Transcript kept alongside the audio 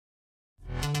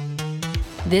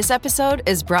This episode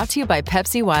is brought to you by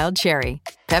Pepsi Wild Cherry.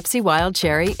 Pepsi Wild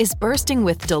Cherry is bursting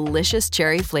with delicious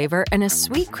cherry flavor and a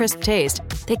sweet, crisp taste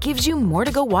that gives you more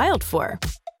to go wild for.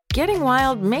 Getting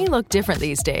wild may look different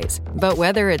these days, but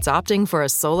whether it's opting for a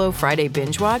solo Friday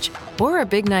binge watch or a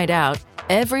big night out,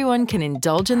 everyone can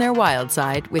indulge in their wild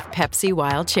side with Pepsi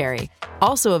Wild Cherry.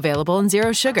 Also available in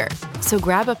Zero Sugar. So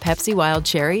grab a Pepsi Wild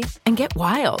Cherry and get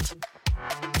wild.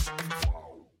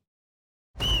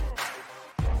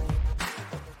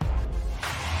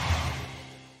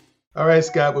 All right,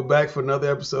 Scott, we're back for another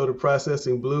episode of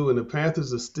Processing Blue, and the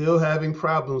Panthers are still having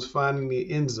problems finding the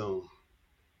end zone.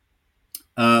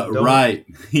 Right.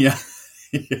 Yeah.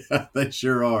 Yeah, they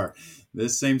sure are.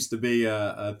 This seems to be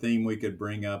a theme we could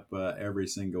bring up every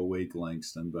single week,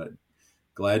 Langston, but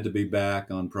glad to be back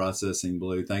on Processing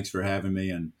Blue. Thanks for having me.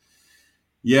 And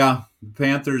yeah, the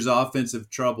Panthers' offensive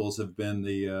troubles have been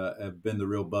the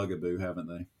real bugaboo, haven't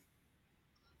they?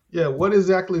 Yeah, what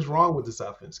exactly is wrong with this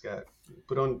offense, Scott?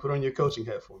 Put on your coaching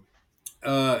hat for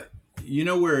me. You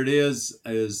know where it is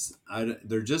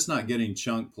they're just not getting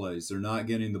chunk plays. They're not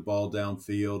getting the ball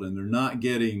downfield, and they're not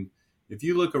getting – if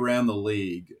you look around the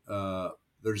league,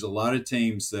 there's a lot of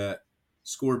teams that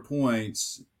score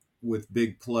points with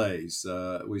big plays.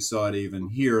 We saw it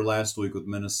even here last week with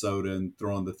Minnesota and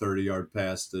throwing the 30-yard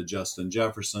pass to Justin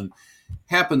Jefferson.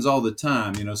 Happens all the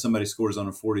time. You know, somebody scores on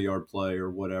a 40-yard play or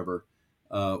whatever.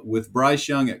 With Bryce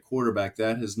Young at quarterback,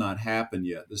 that has not happened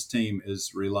yet. This team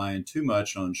is relying too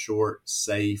much on short,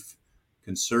 safe,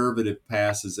 conservative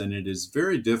passes, and it is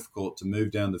very difficult to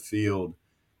move down the field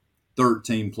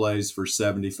 13 plays for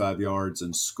 75 yards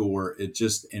and score. It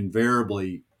just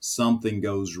invariably something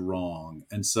goes wrong.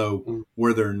 And so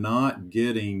where they're not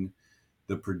getting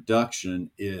the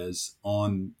production is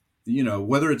on, you know,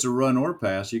 whether it's a run or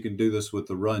pass, you can do this with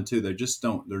the run too.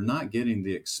 They're not getting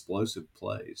the explosive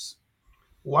plays.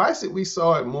 Why is it we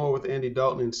saw it more with Andy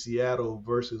Dalton in Seattle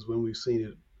versus when we've seen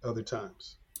it other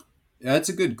times? That's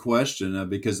a good question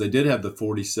because they did have the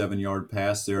 47-yard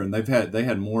pass there, and they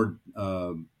had more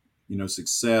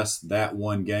success that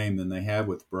one game than they have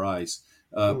with Bryce.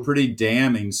 Pretty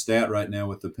damning stat right now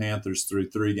with the Panthers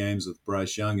through 3 games with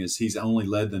Bryce Young is he's only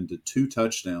led them to 2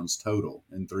 touchdowns total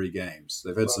in 3 games.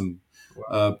 They've had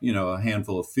a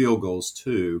handful of field goals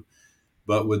too.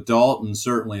 But with Dalton,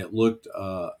 certainly it looked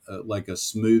like a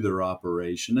smoother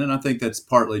operation. And I think that's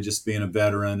partly just being a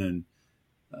veteran and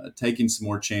taking some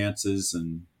more chances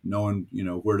and knowing,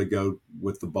 where to go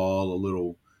with the ball a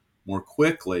little more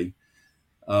quickly.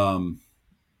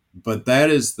 But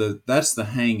that's the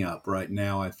hang up right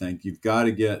now, I think. You've got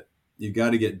to get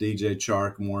DJ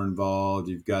Chark more involved.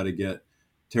 You've got to get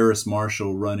Terrace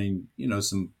Marshall running,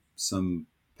 some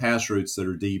pass routes that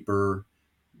are deeper.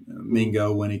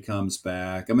 Mingo when he comes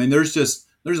back. I mean, there's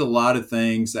a lot of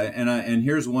things, and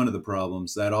here's one of the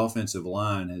problems: that offensive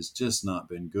line has just not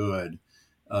been good.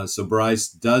 So Bryce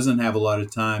doesn't have a lot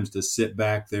of times to sit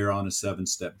back there on a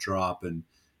 7-step drop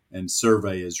and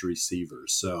survey his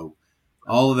receivers. So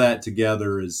all of that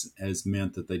together has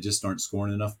meant that they just aren't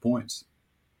scoring enough points.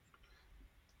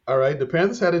 All right, the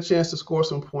Panthers had a chance to score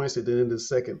some points at the end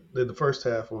of the first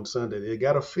half on Sunday. They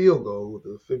got a field goal with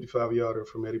a 55-yarder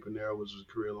from Eddie Pinero, which was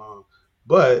career long.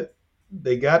 But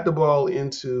they got the ball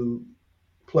into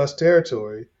plus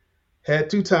territory, had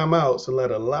 2 timeouts, and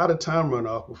let a lot of time run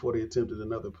off before they attempted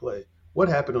another play. What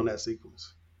happened on that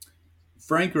sequence?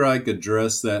 Frank Reich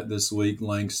addressed that this week,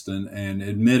 Langston, and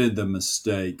admitted the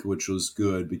mistake, which was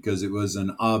good because it was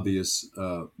an obvious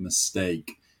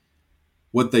mistake.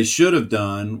 What they should have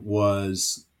done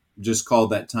was just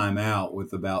called that timeout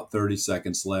with about 30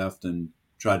 seconds left and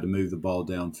tried to move the ball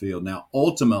downfield. Now,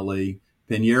 ultimately,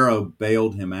 Pinheiro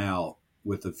bailed him out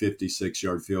with a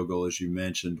 56-yard field goal, as you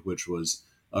mentioned, which was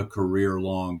a career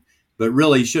long. But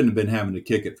really, he shouldn't have been having to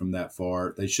kick it from that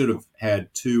far. They should have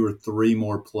had 2 or 3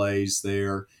 more plays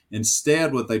there.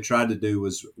 Instead, what they tried to do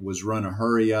was run a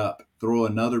hurry up, throw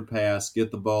another pass,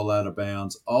 get the ball out of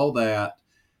bounds, all that.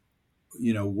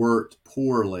 Worked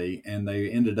poorly, and they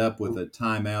ended up with a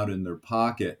timeout in their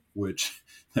pocket, which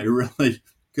they really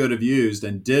could have used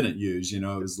and didn't use. It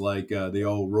was like the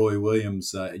old Roy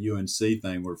Williams UNC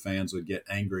thing where fans would get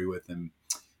angry with him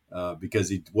because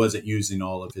he wasn't using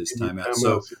all of his timeouts.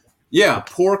 So, yeah,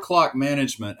 poor clock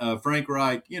management. Frank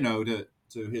Reich, to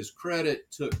his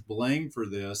credit, took blame for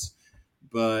this,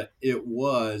 but it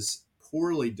was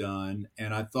poorly done.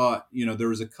 And I thought, there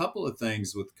was a couple of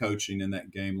things with coaching in that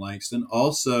game, Langston.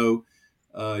 Also,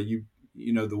 the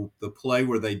play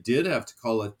where they did have to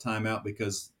call a timeout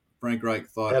because Frank Reich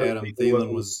thought Adam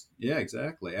Thielen was – yeah,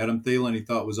 exactly. Adam Thielen he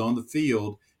thought was on the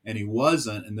field, and he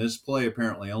wasn't. And this play,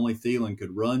 apparently, only Thielen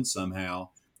could run somehow.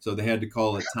 so they had to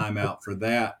call a timeout for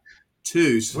that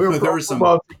too. So We're a there pro was some.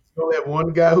 football team. We only have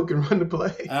one guy who can run the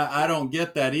play. I don't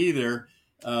get that either.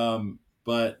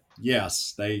 But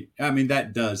yes, I mean,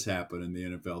 that does happen in the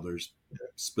NFL. There's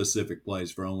specific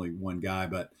plays for only one guy,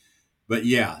 but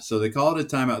yeah. So they called a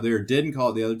timeout there. Didn't call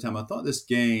it the other time. I thought this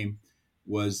game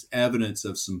was evidence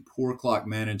of some poor clock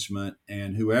management,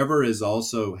 and whoever is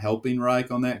also helping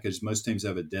Reich on that, because most teams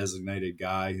have a designated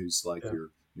guy who's like Yeah.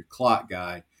 your clock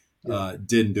guy, Yeah.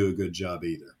 didn't do a good job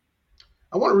either.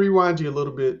 I want to rewind you a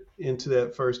little bit into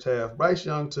that first half. Bryce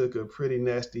Young took a pretty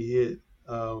nasty hit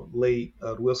late.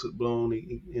 The whistle blown,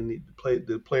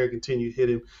 the player continued to hit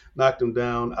him, knocked him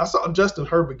down. I saw Justin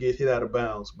Herbert get hit out of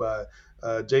bounds by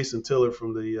Jason Tiller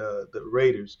from the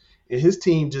Raiders, and his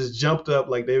team just jumped up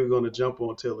like they were going to jump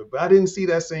on Tiller. But I didn't see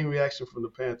that same reaction from the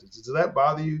Panthers. Does that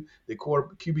bother you? The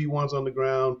QB1's on the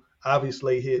ground,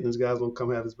 obviously hit, and this guy's going to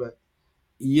come at his back.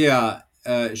 Yeah,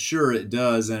 sure it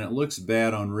does, and it looks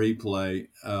bad on replay.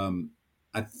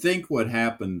 I think what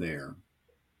happened there,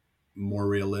 more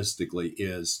realistically,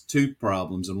 is two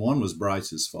problems, and one was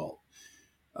Bryce's fault.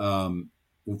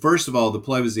 Well, first of all, the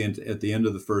play was at the end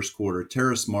of the first quarter.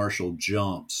 Terrace Marshall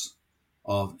jumps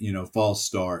off, false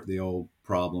start, the old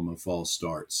problem of false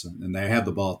starts. And they have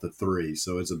the ball at the 3,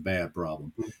 so it's a bad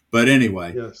problem. But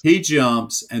anyway, Yes. He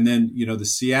jumps, and then, the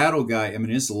Seattle guy, I mean,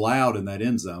 it's loud in that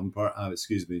end zone.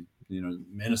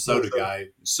 Minnesota guy,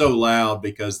 so loud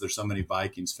because there's so many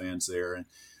Vikings fans there. And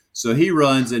so he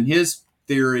runs, and his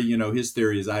theory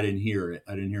is I didn't hear it.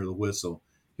 I didn't hear the whistle.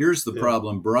 Here's the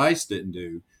problem Bryce didn't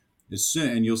do.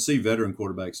 And you'll see veteran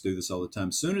quarterbacks do this all the time.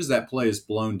 As soon as that play is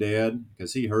blown dead,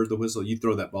 because he heard the whistle, you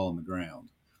throw that ball on the ground.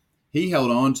 He held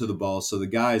on to the ball, so the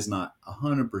guy is not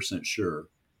 100% sure,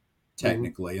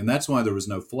 technically, and that's why there was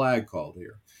no flag called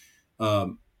here.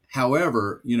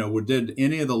 However, did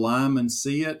any of the linemen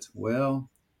see it? Well,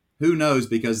 who knows,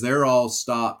 because they're all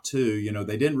stopped too.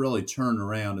 They didn't really turn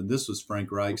around, and this was Frank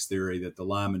Reich's theory that the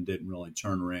linemen didn't really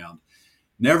turn around.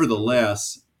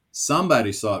 Nevertheless,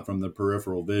 somebody saw it from the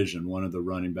peripheral vision, one of the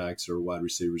running backs or wide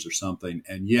receivers or something.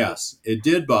 And yes, it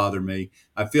did bother me.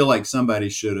 I feel like somebody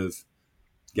should have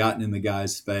gotten in the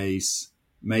guy's face,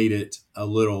 made it a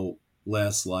little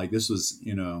less like this was,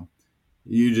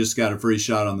 you just got a free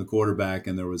shot on the quarterback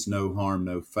and there was no harm,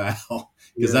 no foul.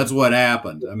 Because that's what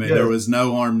happened. I mean, there was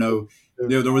no harm,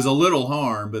 there was a little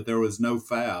harm, but there was no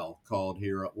foul called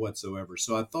here whatsoever.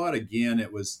 So I thought, again,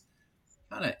 it was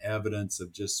kind of evidence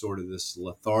of just sort of this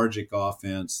lethargic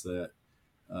offense that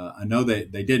I know they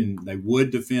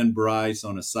would defend Bryce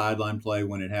on a sideline play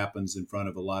when it happens in front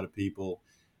of a lot of people.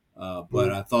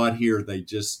 But I thought here they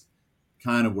just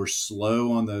kind of were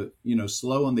slow on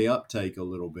the uptake a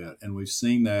little bit. And we've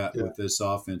seen that with this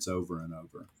offense over and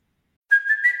over.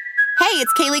 Hey,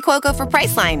 it's Kaylee Cuoco for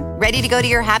Priceline. Ready to go to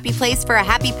your happy place for a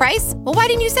happy price? Well, why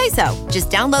didn't you say so? Just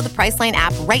download the Priceline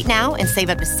app right now and save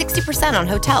up to 60% on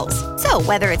hotels. So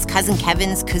whether it's Cousin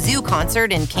Kevin's Kazoo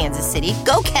Concert in Kansas City,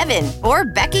 go Kevin, or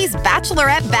Becky's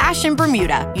Bachelorette Bash in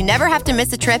Bermuda, you never have to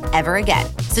miss a trip ever again.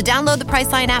 So download the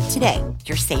Priceline app today.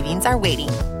 Your savings are waiting.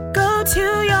 Go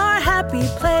to your happy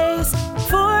place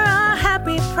for a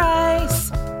happy price.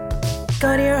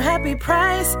 Go to your happy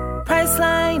price,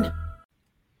 Priceline.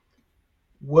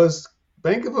 Was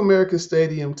Bank of America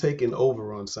Stadium taken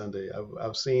over on Sunday?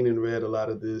 I've seen and read a lot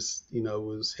of this,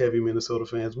 was heavy Minnesota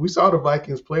fans. We saw the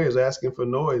Vikings players asking for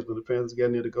noise when the Panthers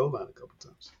got near the goal line a couple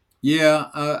times. Yeah,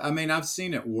 I mean, I've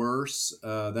seen it worse.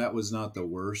 That was not the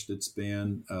worst it's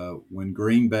been. When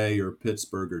Green Bay or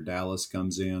Pittsburgh or Dallas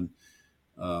comes in,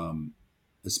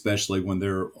 especially when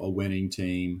they're a winning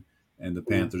team and the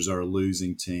Panthers are a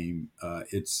losing team,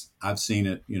 I've seen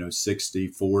it, 60,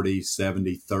 40,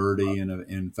 70, 30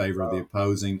 in favor of the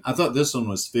opposing. I thought this one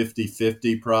was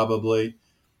 50-50 probably.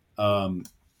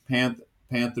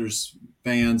 Panthers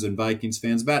fans and Vikings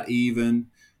fans about even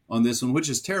on this one, which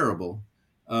is terrible.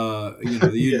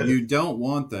 You don't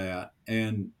want that.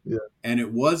 And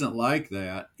it wasn't like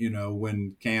that,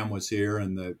 when Cam was here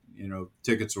and the,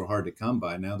 tickets were hard to come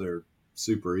by. Now they're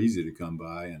super easy to come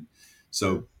by. And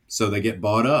so they get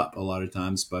bought up a lot of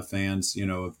times by fans,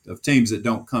 of teams that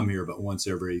don't come here but once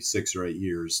every 6 or 8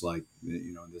 years, like,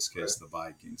 in this case, the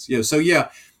Vikings.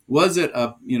 Was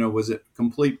it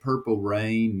complete purple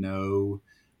rain? No.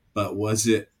 But was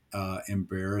it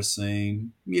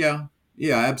embarrassing? Yeah,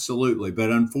 absolutely. But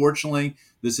unfortunately,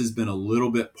 this has been a little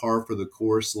bit par for the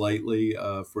course lately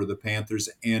for the Panthers,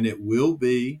 and it will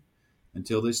be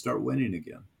until they start winning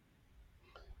again.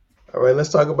 All right, let's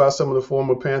talk about some of the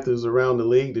former Panthers around the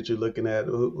league that you're looking at.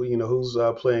 Who's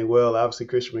playing well? Obviously,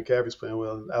 Christian McCaffrey's playing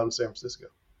well out in San Francisco.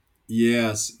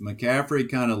 Yes, McCaffrey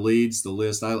kind of leads the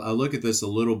list. I look at this a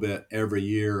little bit every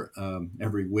year,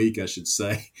 every week, I should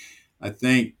say. I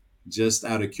think just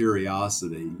out of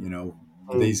curiosity, Mm.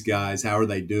 these guys, how are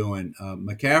they doing?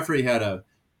 McCaffrey had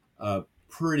a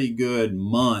pretty good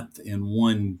month in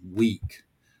 1 week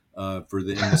in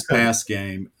this past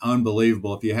game.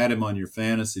 Unbelievable. If you had him on your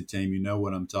fantasy team, you know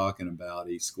what I'm talking about.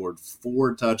 He scored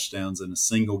 4 touchdowns in a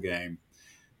single game,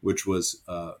 which was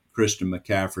Christian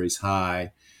McCaffrey's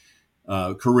high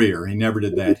career. He never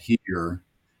did that here,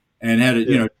 and had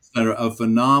Yeah. a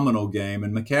phenomenal game.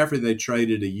 And McCaffrey they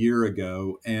traded a year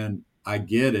ago, and I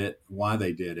get it why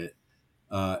they did it.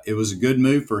 It was a good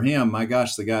move for him. My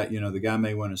gosh, the guy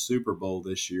may win a Super Bowl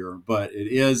this year, but it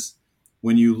is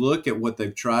when you look at what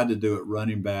they've tried to do at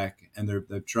running back, and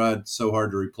they've tried so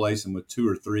hard to replace him with 2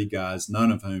 or 3 guys,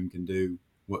 none of whom can do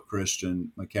what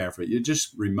Christian McCaffrey. It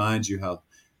just reminds you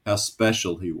how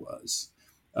special he was.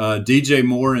 DJ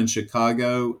Moore in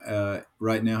Chicago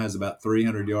right now has about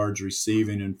 300 yards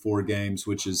receiving in 4 games,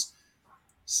 which is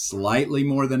slightly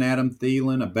more than Adam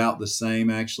Thielen, about the same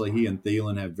actually. He and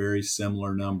Thielen have very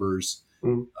similar numbers.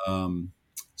 Mm.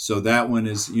 So that one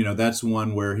is, that's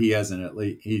one where he hasn't at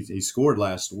least he scored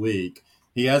last week.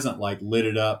 He hasn't like lit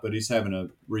it up, but he's having a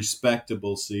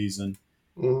respectable season.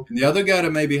 Mm. And the other guy to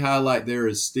maybe highlight there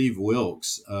is Steve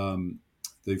Wilkes,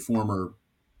 the former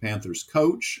Panthers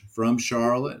coach from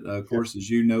Charlotte. Of course,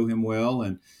 as you know him well,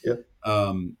 and Yeah.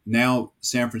 now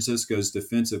San Francisco's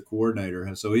defensive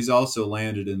coordinator. So he's also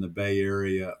landed in the Bay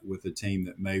Area with a team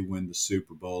that may win the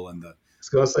Super Bowl. And I was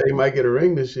gonna say he might get a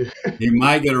ring this year. he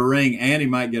might get a ring, and he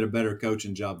might get a better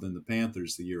coaching job than the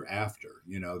Panthers the year after.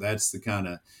 That's the kind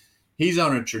of – he's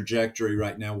on a trajectory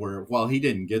right now where while he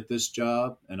didn't get this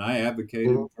job, and I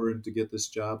advocated for him to get this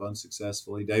job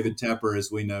unsuccessfully, David Tepper,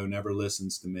 as we know, never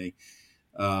listens to me.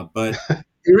 But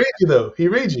He reads you, though. He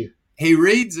reads you. He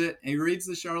reads it. He reads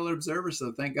the Charlotte Observer,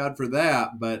 so thank God for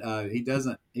that. But he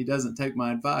doesn't take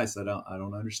my advice. I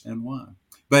don't understand why.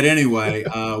 But anyway,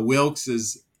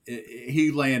 Wilkes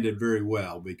he landed very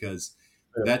well because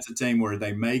that's a team where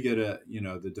they may get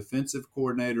the defensive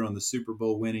coordinator on the Super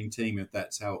Bowl winning team, if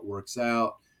that's how it works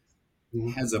out,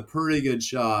 has a pretty good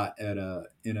shot at a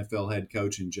NFL head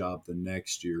coaching job the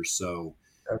next year. So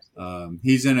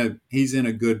he's in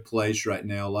a good place right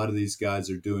now. A lot of these guys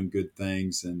are doing good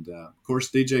things, and of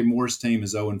course, DJ Moore's team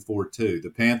is 0-4 too.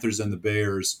 The Panthers and the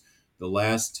Bears, the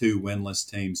last 2 winless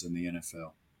teams in the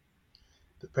NFL.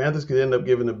 The Panthers could end up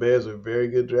giving the Bears a very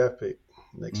good draft pick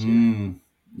next year.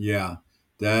 Yeah,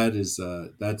 that's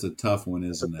a tough one,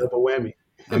 isn't it? Double whammy.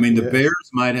 I mean, the Bears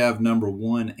might have number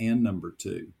 1 and number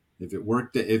 2.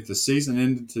 If the season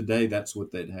ended today, that's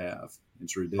what they'd have.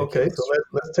 It's ridiculous. Okay, so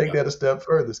let's take that a step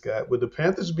further, Scott. Would the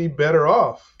Panthers be better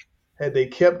off had they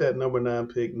kept that number 9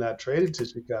 pick, not traded to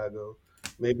Chicago?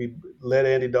 Maybe let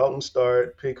Andy Dalton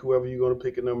start, pick whoever you're going to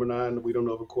pick at number 9. We don't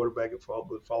know if a quarterback would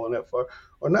fall that far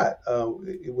or not.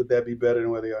 Would that be better than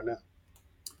where they are now?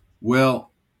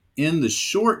 Well, in the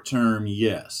short term,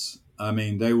 yes. I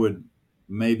mean, they would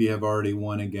maybe have already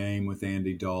won a game with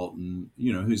Andy Dalton,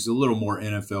 who's a little more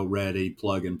NFL ready,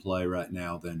 plug and play right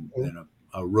now than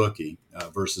a rookie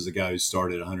versus a guy who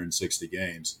started 160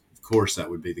 games. Of course, that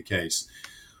would be the case.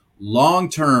 Long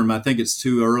term, I think it's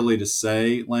too early to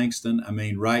say, Langston. I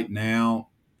mean, right now,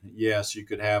 yes, you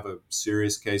could have a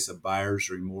serious case of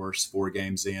buyer's remorse 4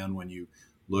 games in when you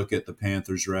look at the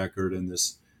Panthers' record and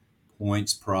this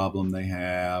points problem they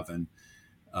have, and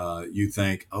you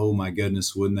think, oh my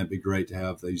goodness, wouldn't that be great to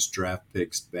have these draft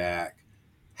picks back?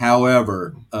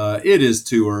 However, it is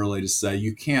too early to say.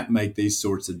 You can't make these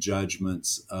sorts of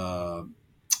judgments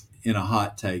in a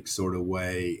hot take sort of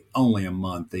way only a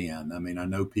month in. I mean, I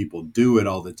know people do it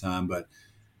all the time, but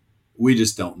we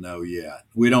just don't know yet.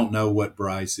 We don't know what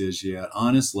Bryce is yet.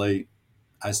 Honestly,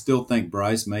 I still think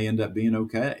Bryce may end up being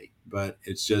okay, but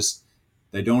it's just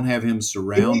they don't have him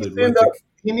surrounded with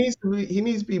he needs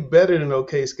to be better than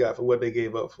okay, Scott, for what they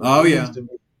gave up for him. Oh, he yeah.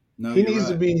 Needs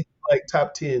to be like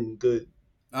top 10 good.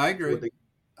 I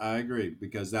agree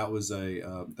because that was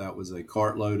a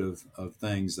cartload of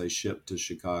things they shipped to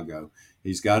Chicago.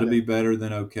 He's got to be better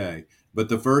than okay, but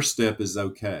the first step is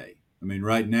okay. I mean,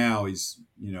 right now he's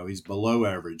below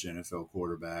average NFL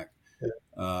quarterback.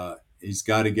 Yeah. He's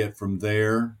got to get from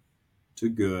there to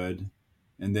good,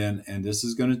 and this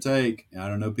is going to take. I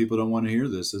don't know. People don't want to hear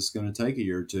this. It's going to take a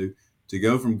year or two to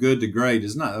go from good to great.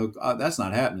 That's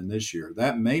not happening this year.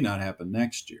 That may not happen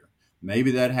next year.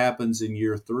 Maybe that happens in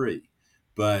year 3.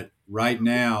 But right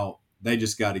now, They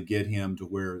just got to get him to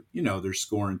where, they're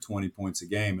scoring 20 points a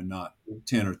game and not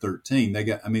 10 or 13.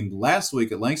 Last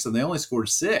week at Langston, they only scored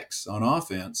 6 on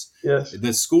offense. Yes.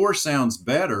 The score sounds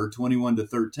better,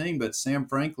 21-13, but Sam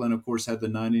Franklin, of course, had the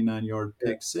 99-yard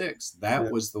pick six.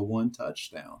 That was the one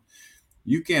touchdown.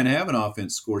 You can't have an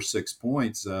offense score 6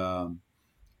 points.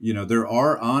 There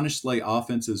are honestly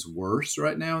offenses worse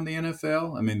right now in the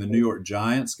NFL. The New York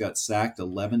Giants got sacked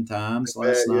 11 times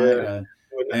last night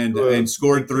and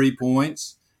scored 3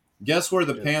 points. Guess where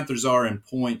the Panthers are in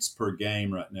points per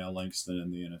game right now, Langston,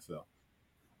 in the NFL?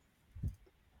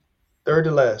 Third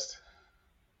to last.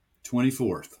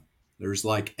 24th. There's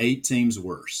like 8 teams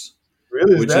worse.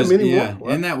 Really? Is that many more? Yeah. Wow.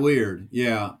 Isn't that weird?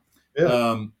 Yeah.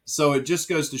 So it just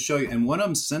goes to show you, and one of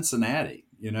them's Cincinnati.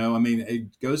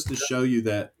 It goes to show you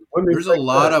that there's a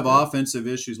lot of offensive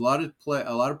issues. A lot of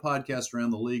podcasts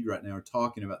around the league right now are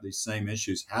talking about these same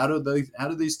issues. How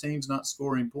do these teams not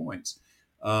scoring points?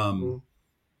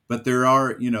 But there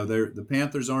are, the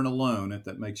Panthers aren't alone. If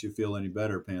that makes you feel any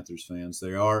better, Panthers fans,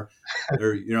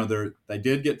 they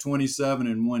did get 27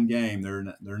 in one game.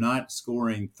 They're not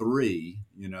scoring 3,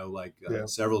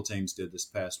 several teams did this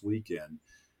past weekend.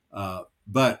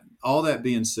 But all that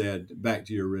being said, back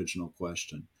to your original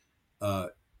question,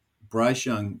 Bryce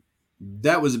Young,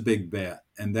 that was a big bet,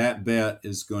 and that bet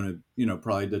is going to,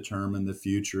 probably determine the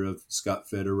future of Scott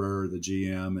Fitterer, the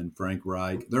GM, and Frank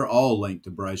Reich. They're all linked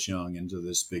to Bryce Young into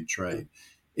this big trade.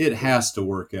 It has to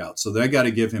work out. So they got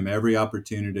to give him every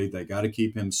opportunity. They got to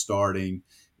keep him starting.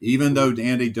 Even though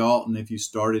Andy Dalton, if you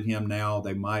started him now,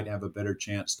 they might have a better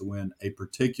chance to win a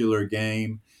particular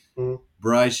game.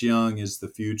 Bryce Young is the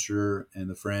future and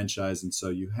the franchise, and so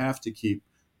you have to keep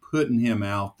putting him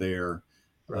out there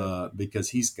because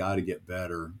he's got to get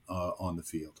better on the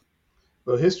field.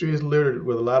 Well, history is littered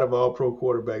with a lot of all-pro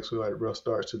quarterbacks who had rough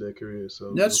starts to their career.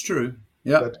 So that's true.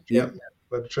 Yeah.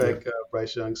 But to track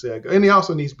Bryce Young, and he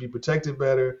also needs to be protected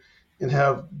better and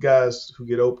have guys who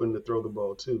get open to throw the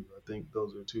ball too. I think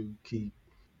those are 2 key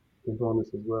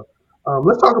components as well.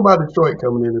 Let's talk about Detroit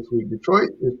coming in this week.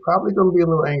 Detroit is probably going to be a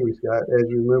little angry, Scott. As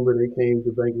you remember, they came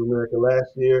to Bank of America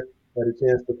last year, had a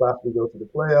chance to possibly go to the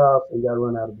playoffs, and got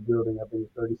run out of the building. I think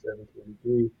it's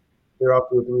 37-23. They're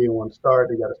off to a 3-1 start.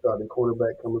 They got a starting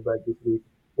cornerback coming back this week.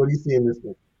 What do you see in this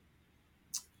game?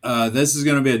 This is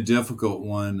going to be a difficult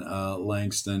one,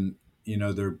 Langston.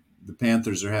 The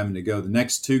Panthers are having to go. The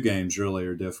next 2 games really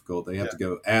are difficult. They have to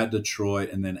go at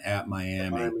Detroit and then at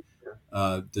Miami.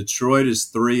 Detroit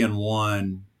is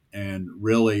 3-1 and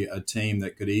really a team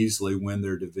that could easily win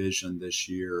their division this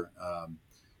year.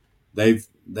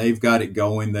 They've got it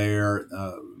going there,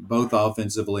 both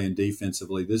offensively and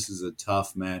defensively. This is a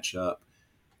tough matchup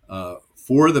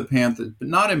for the Panthers, but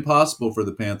not impossible for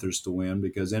the Panthers to win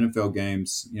because NFL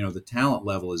games, the talent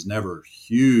level is never a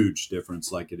huge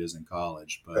difference like it is in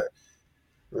college. But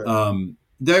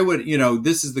they would,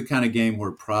 this is the kind of game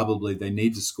where probably they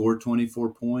need to score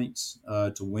 24 points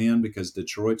to win because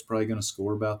Detroit's probably going to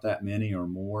score about that many or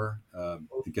more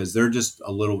because they're just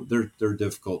they're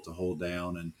difficult to hold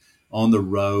down, and on the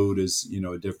road is,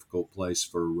 a difficult place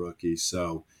for a rookie.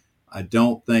 So I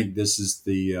don't think this is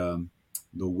the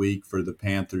week for the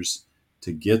Panthers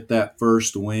to get that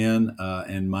first win.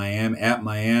 And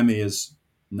Miami is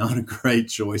not a great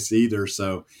choice either.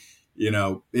 So,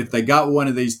 if they got one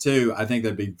of these 2, I think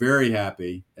they'd be very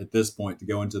happy at this point to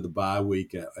go into the bye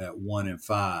week at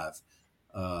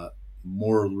 1-5.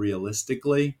 More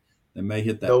realistically, they may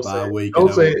hit that bye week.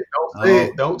 Don't say it.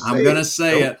 I'm going to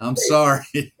say it. I'm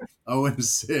sorry.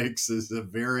 0-6 is a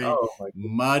very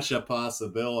much a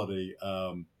possibility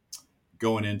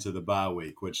going into the bye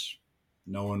week, which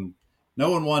no one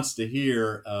wants to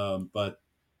hear. But,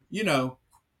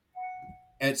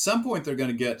 at some point they're going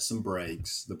to get some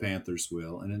breaks. The Panthers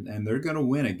will, and they're going to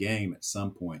win a game at some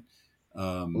point.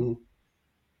 Will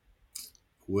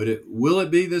it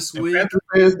be this week? Panther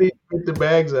fans need to get the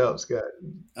bags out, Scott.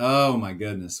 Oh my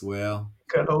goodness! Well,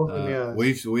 cut holes in the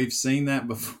eyes. We've seen that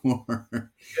before.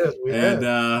 Yes, we have.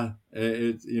 And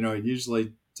it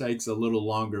usually takes a little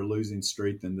longer losing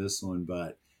streak than this one,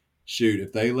 but shoot,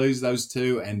 if they lose those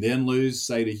 2 and then lose,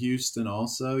 say, to Houston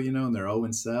also, and they're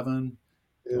 0-7.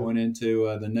 Going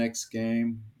into the next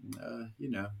game,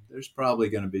 there's probably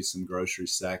going to be some grocery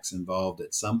sacks involved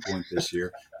at some point this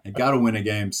year. They got to win a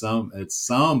game at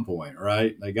some point,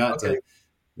 right? They got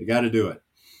to do it.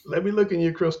 Let me look in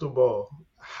your crystal ball.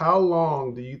 How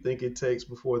long do you think it takes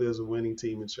before there's a winning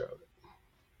team in Charlotte?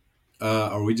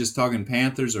 Are we just talking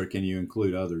Panthers, or can you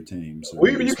include other teams?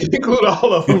 You can include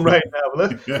all of them right now.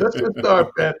 Let's just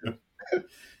start Panthers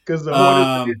because the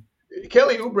Hornets.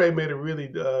 Kelly Oubre made a really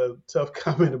tough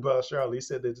comment about Charlotte. He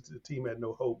said that the team had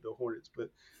no hope, the Hornets. But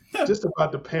just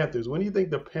about the Panthers. When do you think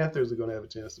the Panthers are going to have a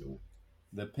chance to win?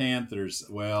 The Panthers,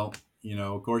 well,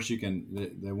 of course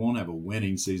they won't have a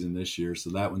winning season this year, so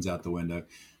that one's out the window.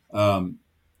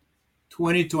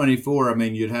 2024, I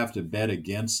mean, you'd have to bet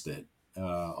against it,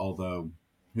 although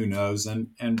who knows?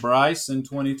 And Bryce in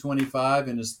 2025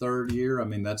 in his third year, I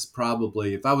mean, that's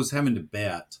probably, if I was having to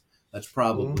bet, that's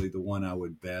probably the one I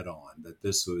would bet on, that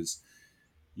this was,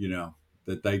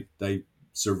 that they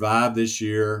survive this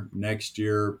year, next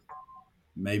year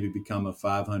maybe become a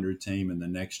 500 team, and the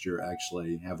next year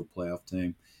actually have a playoff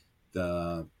team.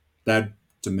 That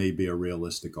to me be a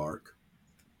realistic arc.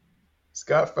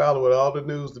 Scott Fowler with all the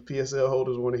news the PSL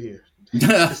holders want to hear,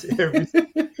 just every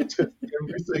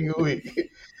single week.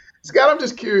 Scott, I'm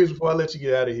just curious before I let you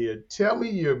get out of here. Tell me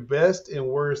your best and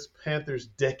worst Panthers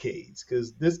decades,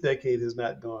 because this decade has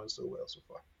not gone so well so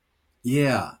far.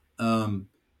 Yeah,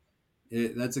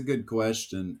 that's a good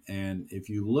question. And if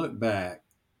you look back,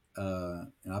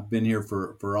 and I've been here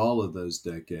for all of those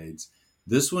decades,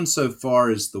 this one so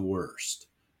far is the worst.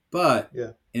 But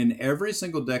in every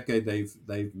single decade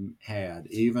they've had,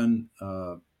 even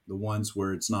the ones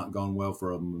where it's not gone well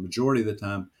for a majority of the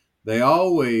time, they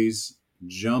always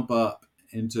jump up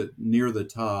into near the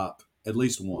top at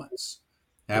least once.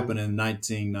 Happened in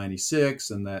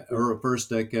 1996 and that first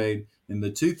decade. In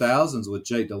the 2000s with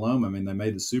Jake Delhomme, I mean, they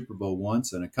made the Super Bowl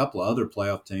once and a couple of other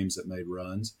playoff teams that made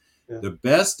runs. Yeah. The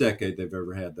best decade they've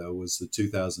ever had, though, was the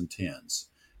 2010s,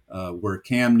 where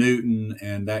Cam Newton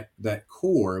and that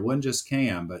core, it wasn't just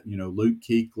Cam, but, Luke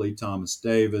Kuechly, Thomas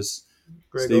Davis,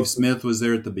 Steve Smith was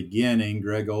there at the beginning,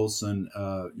 Greg Olsen,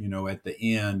 at the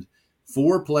end.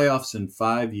 4 playoffs in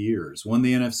 5 years, won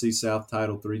the NFC South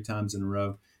title 3 times in a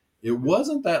row. It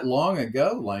wasn't that long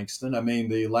ago, Langston. I mean,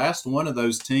 the last one of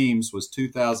those teams was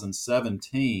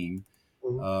 2017.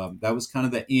 That was kind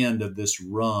of the end of this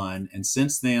run. And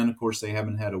since then, of course, they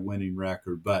haven't had a winning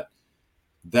record. But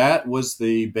that was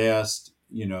the best,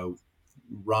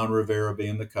 Ron Rivera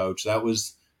being the coach. That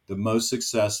was the most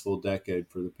successful decade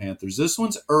for the Panthers. This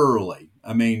one's early.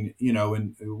 I mean,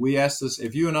 and we asked this,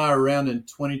 if you and I are around in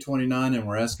 2029 and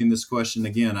we're asking this question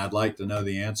again, I'd like to know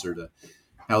the answer to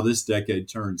how this decade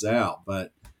turns out.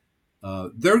 But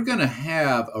they're going to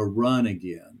have a run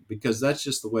again because that's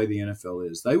just the way the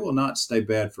NFL is. They will not stay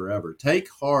bad forever. Take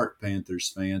heart,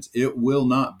 Panthers fans. It will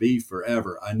not be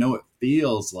forever. I know it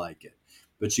feels like it,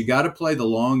 but you got to play the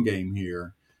long game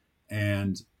here.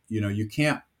 And, you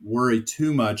can't worry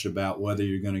too much about whether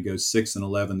you're going to go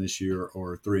 6-11 this year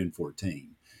or 3-14,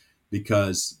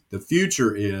 because the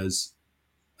future is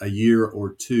a year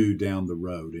or two down the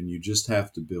road, and you just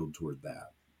have to build toward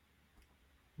that.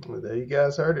 Well, there you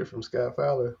guys heard it from Scott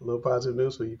Fowler. A little positive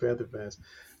news for you Panther fans.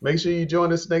 Make sure you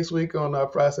join us next week on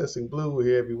Processing Blue. We're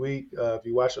here every week. If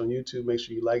you watch on YouTube, make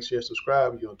sure you like, share,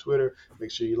 subscribe. If you're on Twitter,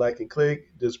 make sure you like and click.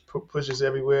 Just push us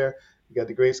everywhere. You got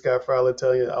the great Scott Fowler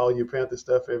telling you all your Panther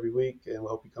stuff every week, and we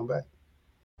hope you come back.